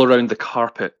all around the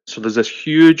carpet. So there's this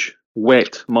huge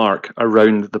wet mark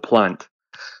around the plant.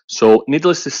 So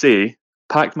needless to say,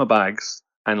 packed my bags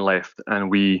and left,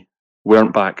 and we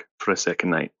weren't back for a second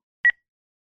night.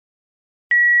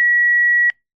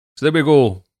 So there we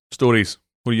go. Stories.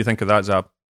 What do you think of that, Zab?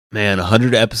 Man,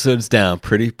 100 episodes down.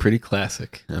 Pretty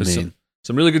classic. I mean,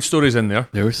 some really good stories in there.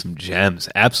 There were some gems,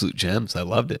 absolute gems. I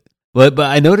loved it. But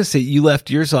I noticed that you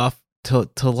left yours off till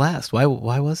last. Why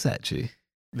was that, G?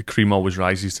 The cream always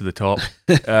rises to the top.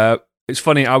 It's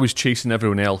funny, I was chasing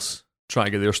everyone else, trying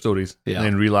to get their stories, and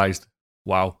then realised,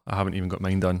 wow, I haven't even got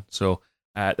mine done. So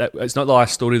it's not the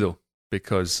last story, though,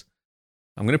 because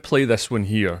I'm going to play this one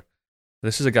here.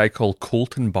 This is a guy called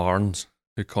Colton Barnes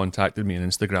who contacted me on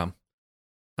Instagram,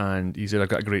 and he said, "I've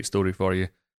got a great story for you."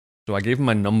 So I gave him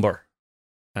my number,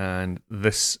 and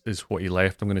this is what he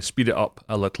left. I'm going to speed it up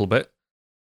a little bit,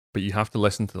 but you have to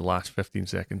listen to the last 15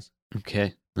 seconds.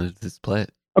 Okay, let's play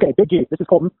it. Okay, Big G, this is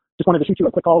Colton. Just wanted to shoot you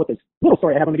a quick call with this little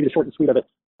story I have. I'm going to give you the short and sweet of it.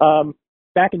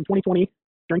 Back in 2020,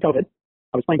 during COVID,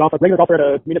 I was playing golf, a regular golfer at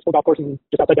a municipal golf course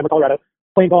just outside Denver, Colorado.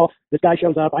 Playing golf, this guy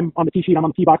shows up. I'm on the tee sheet, I'm on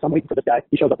the tee box, I'm waiting for this guy.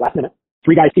 He shows up last minute.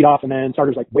 3 guys teed off, and then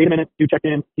starter's like, "Wait a minute, dude checked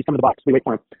in, he's coming to the box." We wait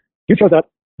for him. Dude shows up,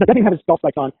 doesn't even have his golf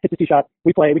spikes on, hits his tee shot,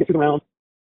 we play, we get through the round.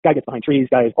 Guy gets behind trees,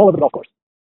 guys all over the golf course.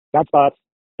 Bad spots,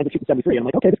 ends up shooting 73. I'm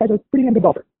like, okay, this guy's a pretty damn good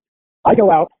golfer. I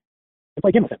go out and play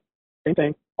again with him. Same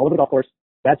thing, all over the golf course,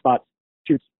 bad spots,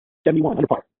 shoots 71 under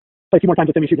par. Play a few more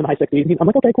times with him. He shoots in the high 60s. I'm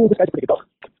like, okay, cool. This guy's a pretty good golfer.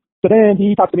 So then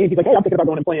he talks to me and he's like, hey, I'm thinking about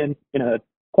going and playing in a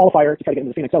qualifier to try to get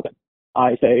into the Phoenix Open.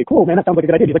 I say, cool, man, that sounds like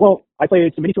a good idea. He's like, well, I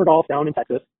played some mini tour golf down in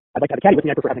Texas. I'd like to have a caddy with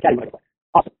me. I prefer having a caddy when I go play.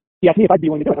 Awesome. He asked me if I'd be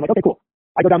willing to do it. I'm like, okay, cool.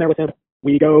 I go down there with him.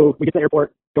 We get to the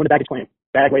airport, go into baggage claim.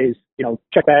 Bag weighs,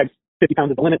 check bags, 50 pounds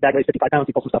is the limit. Bag weighs 55 pounds.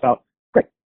 He pulls some stuff out. Great.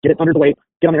 Get it under the weight.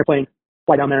 Get on the airplane.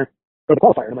 Fly down there. Go to the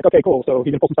qualifier. And I'm like, okay, cool. So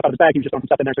he's going to pull some stuff out of his bag. He was just throwing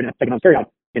some stuff in there, so he didn't have to take it on his carry-on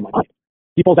in my mind.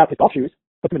 He pulls out his golf shoes,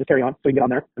 puts them in his carry-on so he can get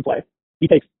on there and play. He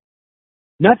takes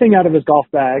nothing out of his golf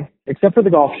bag except for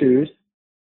the golf shoes.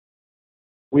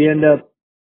 We end up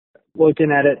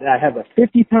looking at it. I have a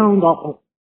 50-pound golf.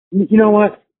 You know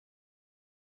what?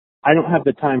 I don't have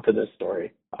the time for this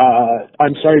story.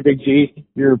 I'm sorry, Big G.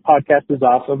 Your podcast is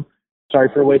awesome. Sorry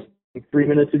for wasting 3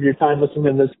 minutes of your time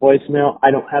listening to this voicemail.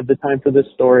 I don't have the time for this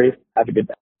story. Have a good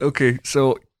day. Okay,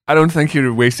 so I don't think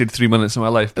you wasted 3 minutes of my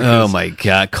life. Oh my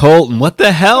God, Colton, what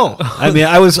the hell? I mean,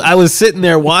 I was sitting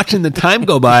there watching the time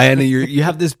go by, and you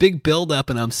have this big build up,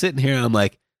 and I'm sitting here, and I'm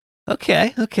like,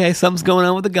 okay, something's going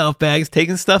on with the golf bags,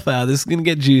 taking stuff out. This is gonna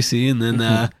get juicy, and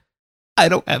then I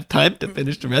don't have time to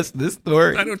finish the rest of this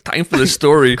story. I don't have time for this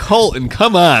story. Colton,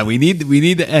 come on, we need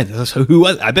to end. So who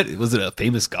was? I bet was it a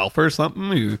famous golfer or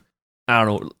something? I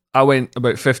don't know. I went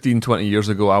about 15, 20 years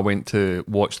ago. I went to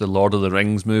watch the Lord of the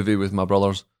Rings movie with my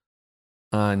brothers.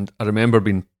 And I remember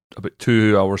being about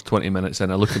 2 hours, 20 minutes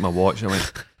in. I looked at my watch and I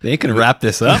went, they can wrap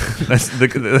this up. This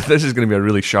is going to be a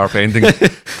really sharp ending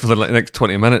for the next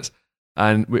 20 minutes.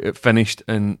 And it finished,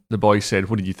 and the boys said,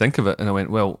 what did you think of it? And I went,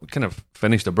 well, it kind of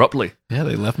finished abruptly. Yeah,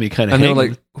 they left me kind of and hanging. they were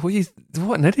like,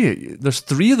 what an idiot. There's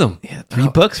 3 of them. Yeah, 3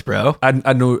 books, bro.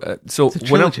 I know. It's a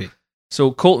trilogy.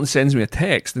 So Colton sends me a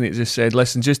text, and it just said,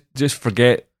 listen, just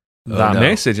forget that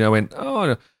message. And I went, oh,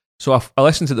 no. So I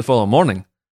listened to it the following morning,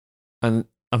 and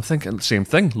I'm thinking the same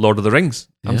thing, Lord of the Rings.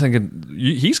 I'm thinking,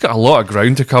 he's got a lot of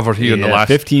ground to cover here in the last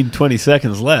 15, 20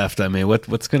 seconds left. I mean,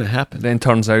 what's going to happen? Then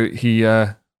turns out he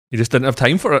just didn't have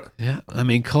time for it. Yeah, I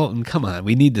mean, Colton, come on.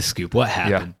 We need the scoop. What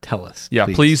happened? Tell us. Yeah,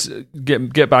 please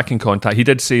get back in contact. He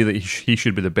did say that he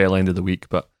should be the bell end of the week,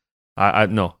 but I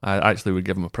actually would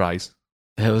give him a prize.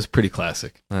 It was pretty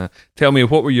classic. Tell me,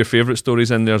 what were your favourite stories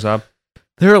in there, Zab?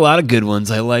 There are a lot of good ones.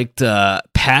 I liked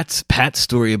Pat's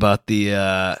story about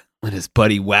the when his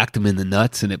buddy whacked him in the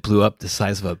nuts and it blew up the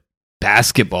size of a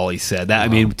basketball. He said that. I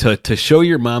mean, to show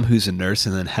your mom who's a nurse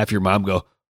and then have your mom go,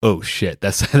 "Oh shit,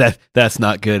 that's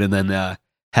not good," and then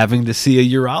having to see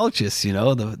a urologist.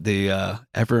 The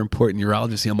ever important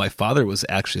urologist. My father was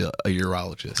actually a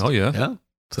urologist. Oh yeah, yeah.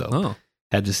 So.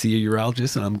 Had to see a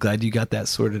urologist, and I'm glad you got that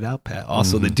sorted out, Pat.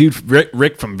 Also, the dude,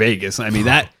 Rick from Vegas, I mean,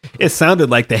 it sounded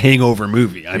like the Hangover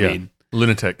movie. I mean,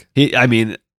 lunatic.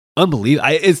 Unbelievable.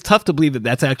 It's tough to believe that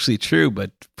that's actually true,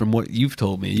 but from what you've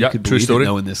told me, you could believe it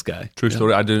knowing this guy. True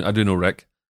story. I do know Rick.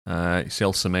 He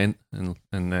sells cement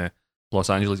in Los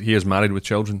Angeles. He is married with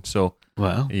children, so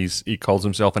wow. He calls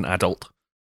himself an adult.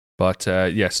 But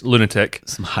yes, lunatic.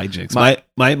 Some hijinks.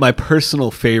 My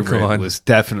personal favorite was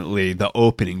definitely the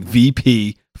opening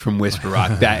VP from Whisper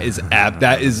Rock. That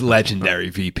is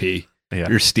legendary. VP. Yeah.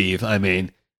 You're Steve. I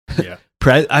mean, yeah.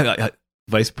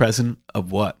 Vice President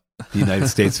of what? The United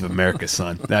States of America,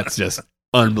 son. That's just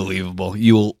unbelievable.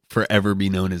 You will forever be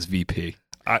known as VP.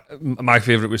 My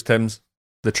favorite was Tim's.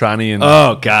 The tranny and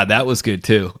oh god, that was good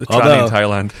too. The tranny in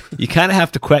Thailand. You kind of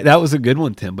have to that was a good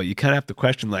one, Tim. But you kind of have to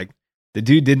question like. The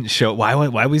dude didn't show. Why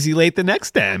was he late the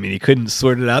next day? I mean, he couldn't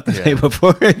sort it out the day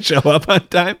before and show up on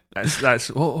time. That's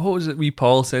what was it?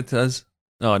 Paul said to us.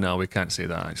 Oh no, we can't say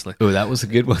that actually. Oh, that was a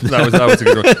good one. that was a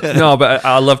good one. No, but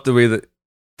I loved the way that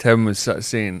Tim was sort of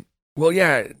saying. Well,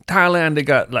 yeah, Thailand. They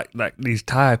got like these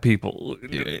Thai people. He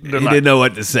didn't know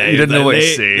what to say. He didn't know what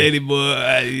to say. Lady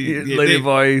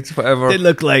boy, whatever. They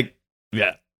look like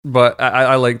But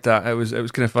I liked that. It was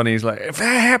kind of funny. He's like, if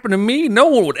that happened to me, no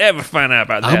one would ever find out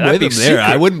about that. I'm with him there.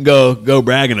 I wouldn't go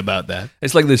bragging about that.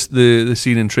 It's like this the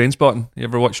scene in Trainspotting. You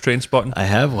ever watch Trainspotting? I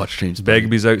have watched Trainspotting.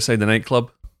 Begbie's outside the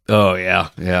nightclub. Oh yeah.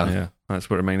 That's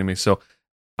what it reminded me. So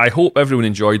I hope everyone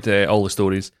enjoyed all the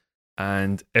stories.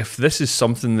 And if this is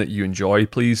something that you enjoy,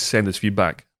 please send us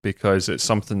feedback, because it's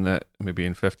something that maybe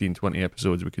in 15, 20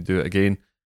 episodes we could do it again,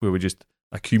 where we just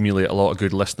accumulate a lot of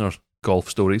good listener golf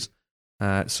stories.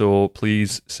 So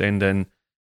please send in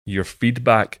your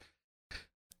feedback.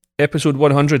 Episode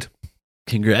 100.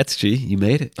 Congrats, G. You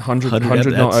made it. 100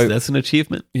 not out. That's an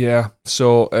achievement. Yeah.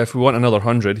 So if we want another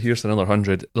 100, here's another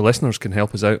 100. The listeners can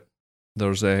help us out.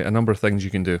 There's a number of things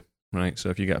you can do, right? So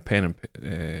if you get a pen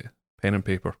and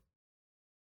paper,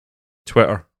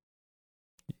 Twitter,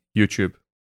 YouTube,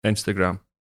 Instagram,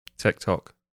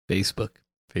 TikTok, Facebook,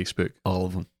 Facebook. All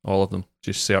of them. All of them.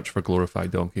 Just search for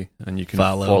Glorified Donkey, and you can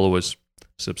Follow. follow us,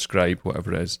 subscribe,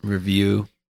 whatever it is. Review,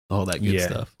 all that good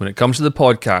stuff. When it comes to the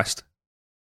podcast,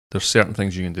 there's certain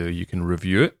things you can do. You can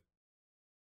review it.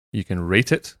 You can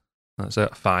rate it. That's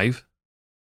at 5.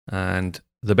 And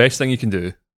the best thing you can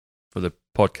do for the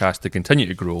podcast to continue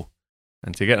to grow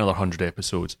and to get another 100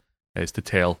 episodes is to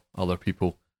tell other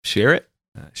people. Share it.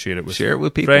 Share it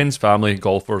with people. Friends, family,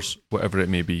 golfers, whatever it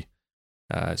may be.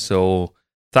 So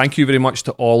thank you very much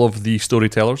to all of the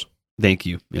storytellers. Thank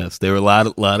you. Yes, there were a lot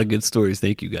of good stories.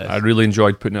 Thank you, guys. I really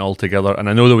enjoyed putting it all together, and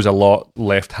I know there was a lot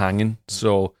left hanging,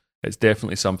 so it's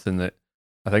definitely something that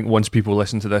I think once people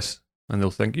listen to this and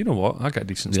they'll think, you know what, I got a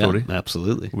decent story. Yeah,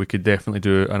 absolutely. We could definitely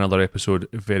do another episode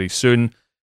very soon.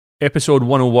 Episode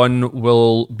 101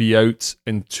 will be out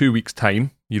in 2 weeks'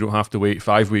 time. You don't have to wait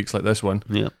 5 weeks like this one.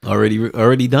 Yeah,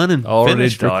 already done and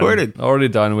finished, recorded. Already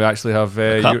done. We actually have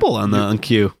a couple on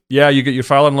queue. Yeah, you get your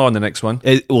father-in-law on the next one.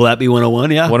 Will that be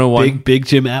 101? Yeah, 101. Big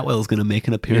Jim Atwell is going to make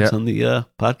an appearance on the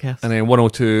podcast, and then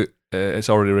 102. It's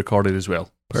already recorded as well.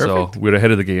 Perfect. So we're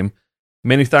ahead of the game.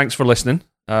 Many thanks for listening.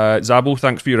 Zabo,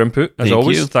 thanks for your input, as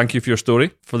always. You. Thank you for your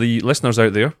story. For the listeners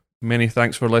out there, many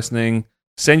thanks for listening.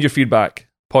 Send your feedback,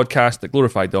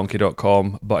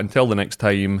 podcast@glorifieddonkey.com. But until the next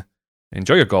time,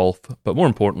 enjoy your golf, but more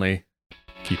importantly,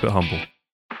 keep it humble.